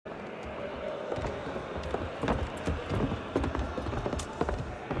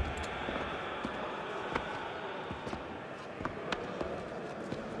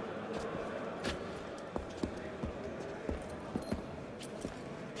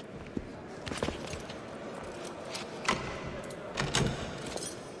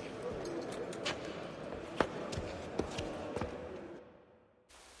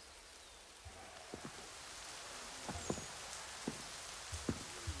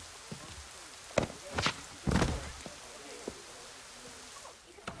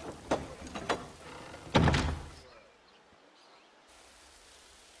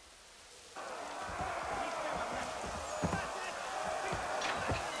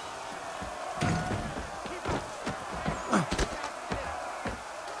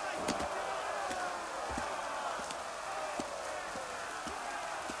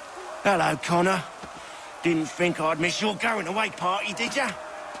Hello, Connor. Didn't think I'd miss your going-away party, did ya?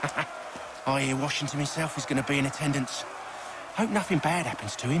 I hear Washington himself is going to be in attendance. Hope nothing bad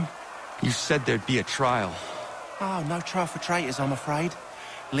happens to him. You said there'd be a trial. Oh, no trial for traitors, I'm afraid.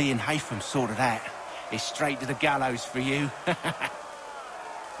 Lee and Haytham sorted that. It's straight to the gallows for you. I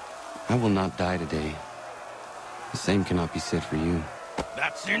will not die today. The same cannot be said for you.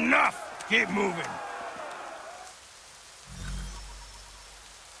 That's enough! Keep moving!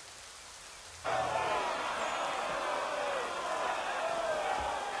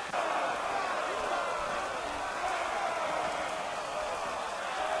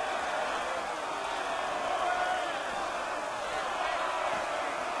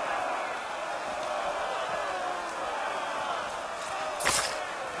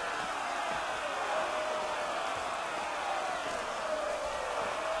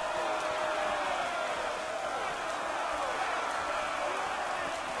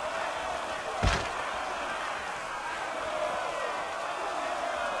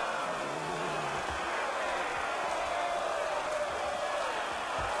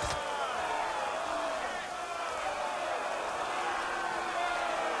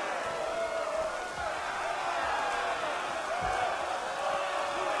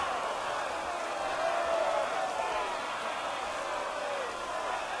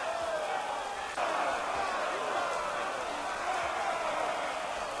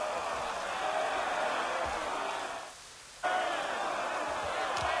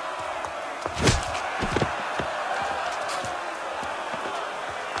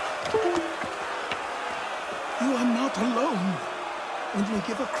 You are not alone. Only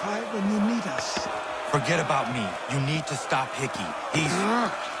give a cry when you need us. Forget about me. You need to stop Hickey. He's...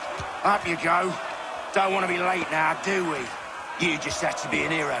 Up you go. Don't want to be late now, do we? You just had to be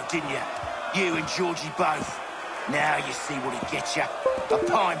an hero, didn't you? You and Georgie both. Now you see what he gets you. A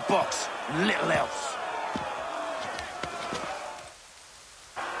pine box, and little else.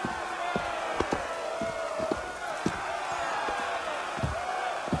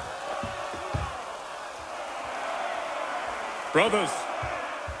 Brothers,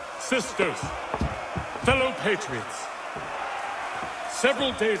 sisters, fellow patriots.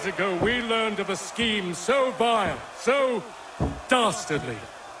 Several days ago, we learned of a scheme so vile, so dastardly,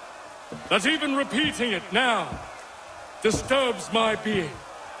 that even repeating it now disturbs my being.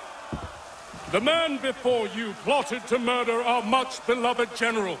 The man before you plotted to murder our much-beloved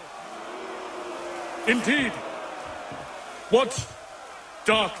general. Indeed, what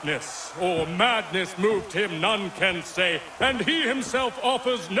darkness or madness moved him, none can say, and he himself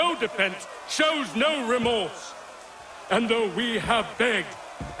offers no defense, shows no remorse. And though we have begged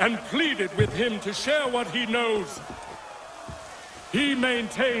and pleaded with him to share what he knows, he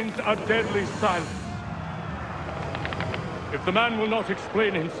maintains a deadly silence. If the man will not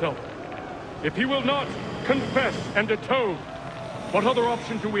explain himself, if he will not confess and atone, what other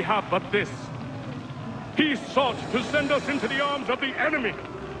option do we have but this? He sought to send us into the arms of the enemy.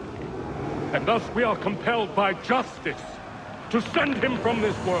 And thus we are compelled by justice to send him from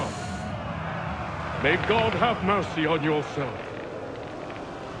this world. May God have mercy on your soul.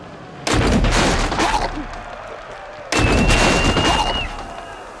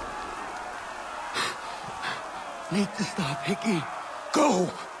 Need to stop, Hickey.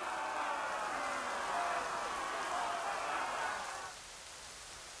 Go!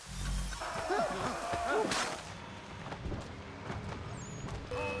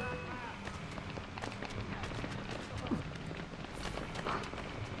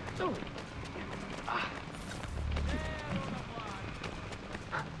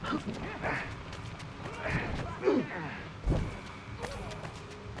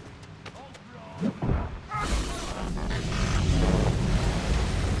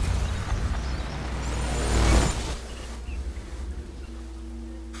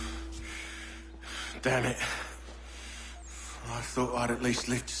 Damn it. I thought I'd at least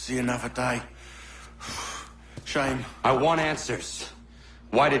live to see another day. Shame. I want answers.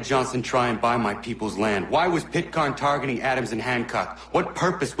 Why did Johnson try and buy my people's land? Why was Pitcairn targeting Adams and Hancock? What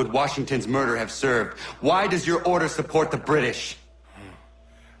purpose would Washington's murder have served? Why does your order support the British?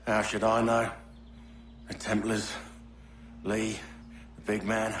 How should I know? The Templars, Lee, the big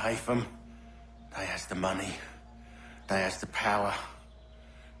man, Haytham, they has the money. They has the power.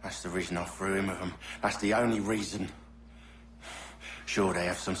 That's the reason I threw in with them. That's the only reason. Sure, they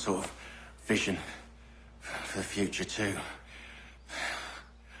have some sort of vision for the future, too.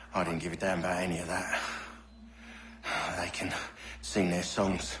 I didn't give a damn about any of that. They can sing their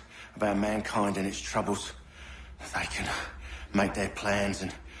songs about mankind and its troubles. They can make their plans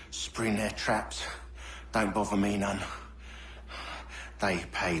and spring their traps. Don't bother me none. They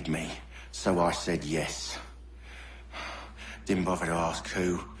paid me, so I said yes. Didn't bother to ask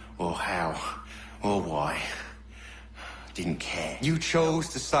who, or how, or why. Didn't care. You chose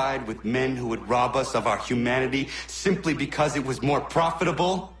to side with men who would rob us of our humanity simply because it was more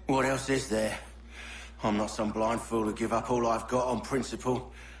profitable? What else is there? I'm not some blind fool to give up all I've got on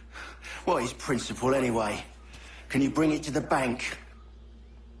principle. What is principle anyway? Can you bring it to the bank?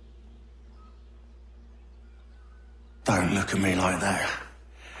 Don't look at me like that.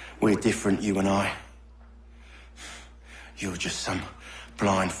 We're different, you and I. You're just some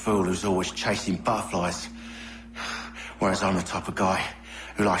blind fool who's always chasing butterflies. Whereas I'm the type of guy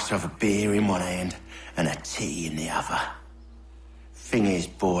who likes to have a beer in one hand and a tea in the other. Thing is,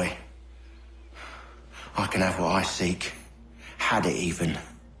 boy, I can have what I seek. Had it even.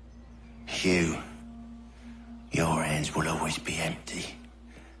 Your hands will always be empty.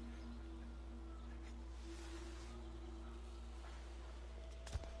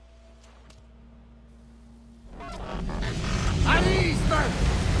 At ease, men!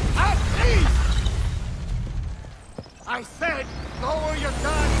 At ease! I said, lower your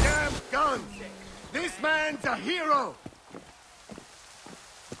goddamn guns! This man's a hero!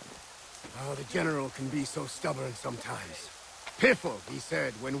 Oh, the General can be so stubborn sometimes. Piffle, he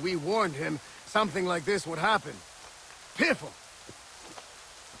said, when we warned him something like this would happen. Piffle!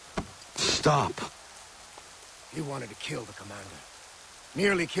 Stop. He wanted to kill the commander.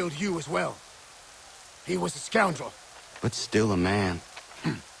 Nearly killed you as well. He was a scoundrel. But still a man.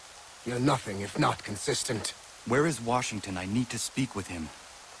 You're nothing if not consistent. Where is Washington? I need to speak with him.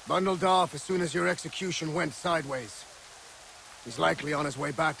 Bundled off as soon as your execution went sideways. He's likely on his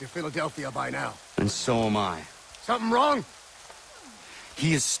way back to Philadelphia by now. And so am I. Something wrong?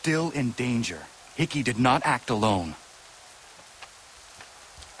 He is still in danger. Hickey did not act alone.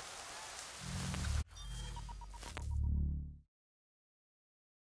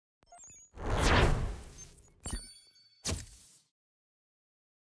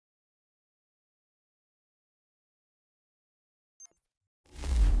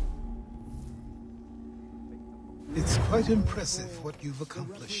 It's quite impressive what you've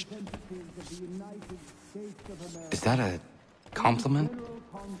accomplished. Is that a compliment?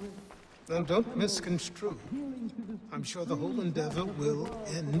 Now, don't misconstrue. I'm sure the whole endeavor will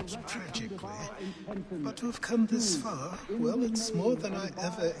end tragically. But to have come this far, well, it's more than I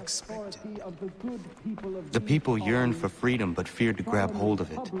ever expected. The people yearned for freedom but feared to grab hold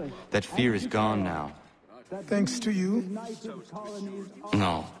of it. That fear is gone now. Thanks to you,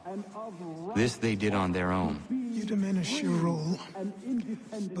 No. This they did on their own. you diminish your role.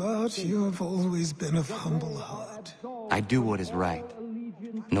 But you have always been of humble heart. I do what is right.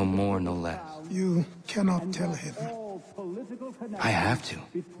 No more, no less. You cannot tell him. I have to.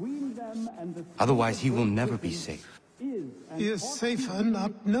 Otherwise, he will never be safe. He is safer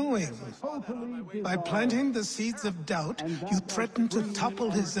not knowing. By planting the seeds of doubt, you threaten to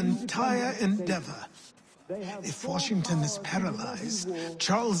topple his entire endeavor. If Washington is paralyzed,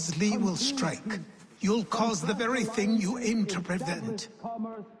 Charles Lee will strike. You'll cause the very thing you aim to prevent.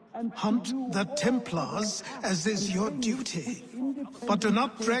 Hunt the Templars, as is your duty. But do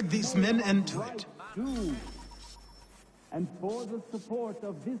not drag these men into it. And for the support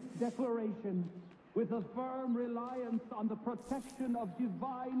of this declaration, with a firm reliance on the protection of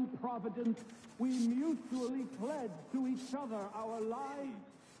divine providence, we mutually pledge to each other our lives,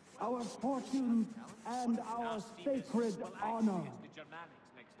 our fortunes, and our sacred honor.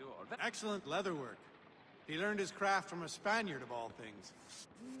 Excellent leatherwork. He learned his craft from a Spaniard of all things.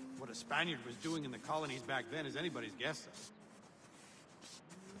 What a Spaniard was doing in the colonies back then is anybody's guess,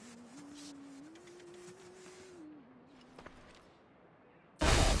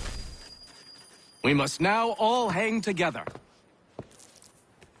 We must now all hang together.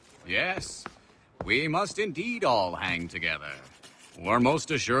 Yes, we must indeed all hang together. Or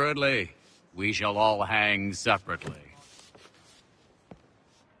most assuredly, we shall all hang separately.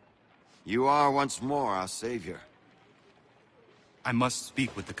 You are once more our savior. I must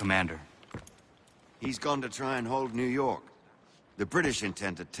speak with the commander. He's gone to try and hold New York. The British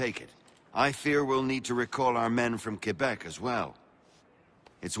intend to take it. I fear we'll need to recall our men from Quebec as well.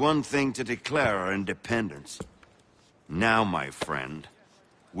 It's one thing to declare our independence. Now, my friend,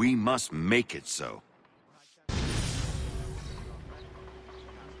 we must make it so.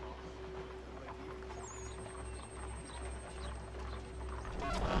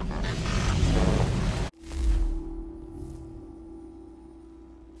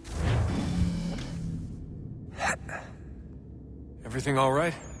 Everything all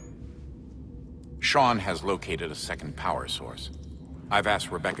right? Sean has located a second power source. I've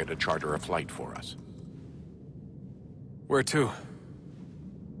asked Rebecca to charter a flight for us. Where to?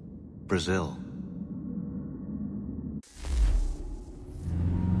 Brazil.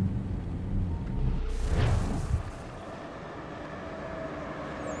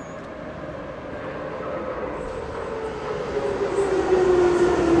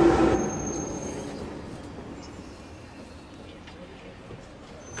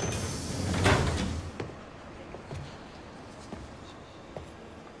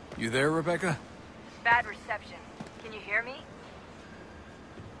 You there, Rebecca? Bad reception. Can you hear me?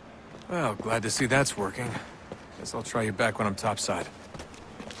 Well, glad to see that's working. Guess I'll try you back when I'm topside.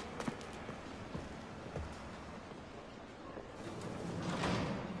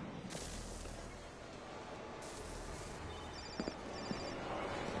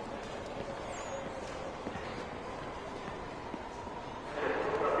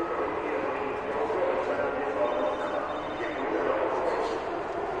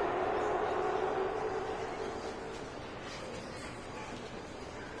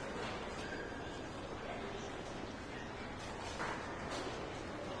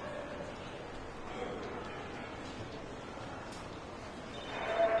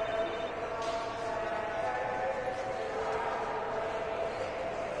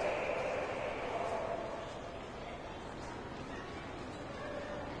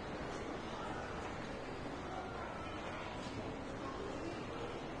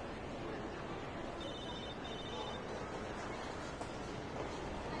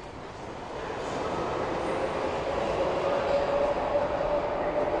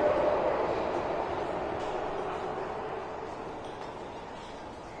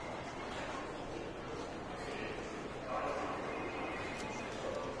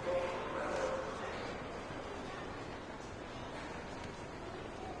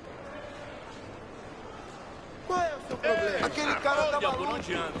 Aquele cara tá maluco. Por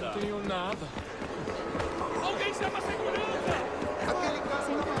onde anda? Não tenho nada. Alguém chama a segurança! Aquele cara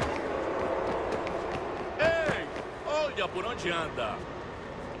tá maluco. Ei! Olha por onde anda!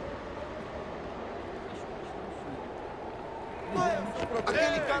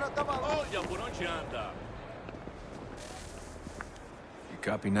 Aquele cara tá maluco. Olha por onde anda! You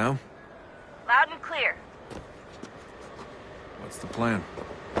copy now? Loud and clear. What's the plan?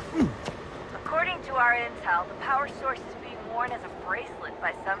 According to our intel, the power source is being worn as a bracelet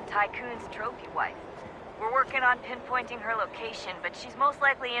by some tycoon's trophy wife. We're working on pinpointing her location, but she's most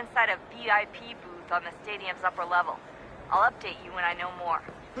likely inside a VIP booth on the stadium's upper level. I'll update you when I know more.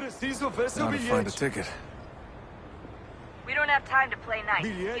 Preciso ver seu bilhete. How to find a ticket. We don't have time to play nice.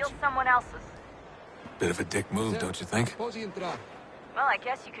 Steal someone else's. Bit of a dick move, don't you think? Well, I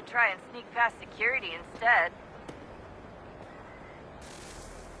guess you could try and sneak past security instead.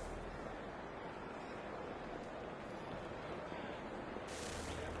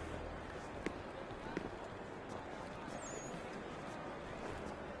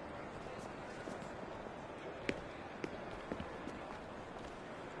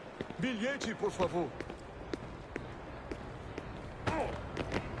 Bilhete, por favor.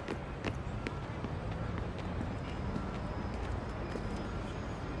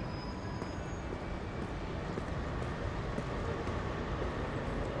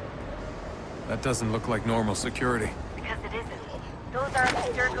 That doesn't look like normal security. Because it isn't. Those are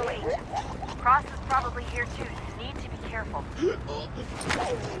Abstergo agents. Cross is probably here too, so you need to be careful.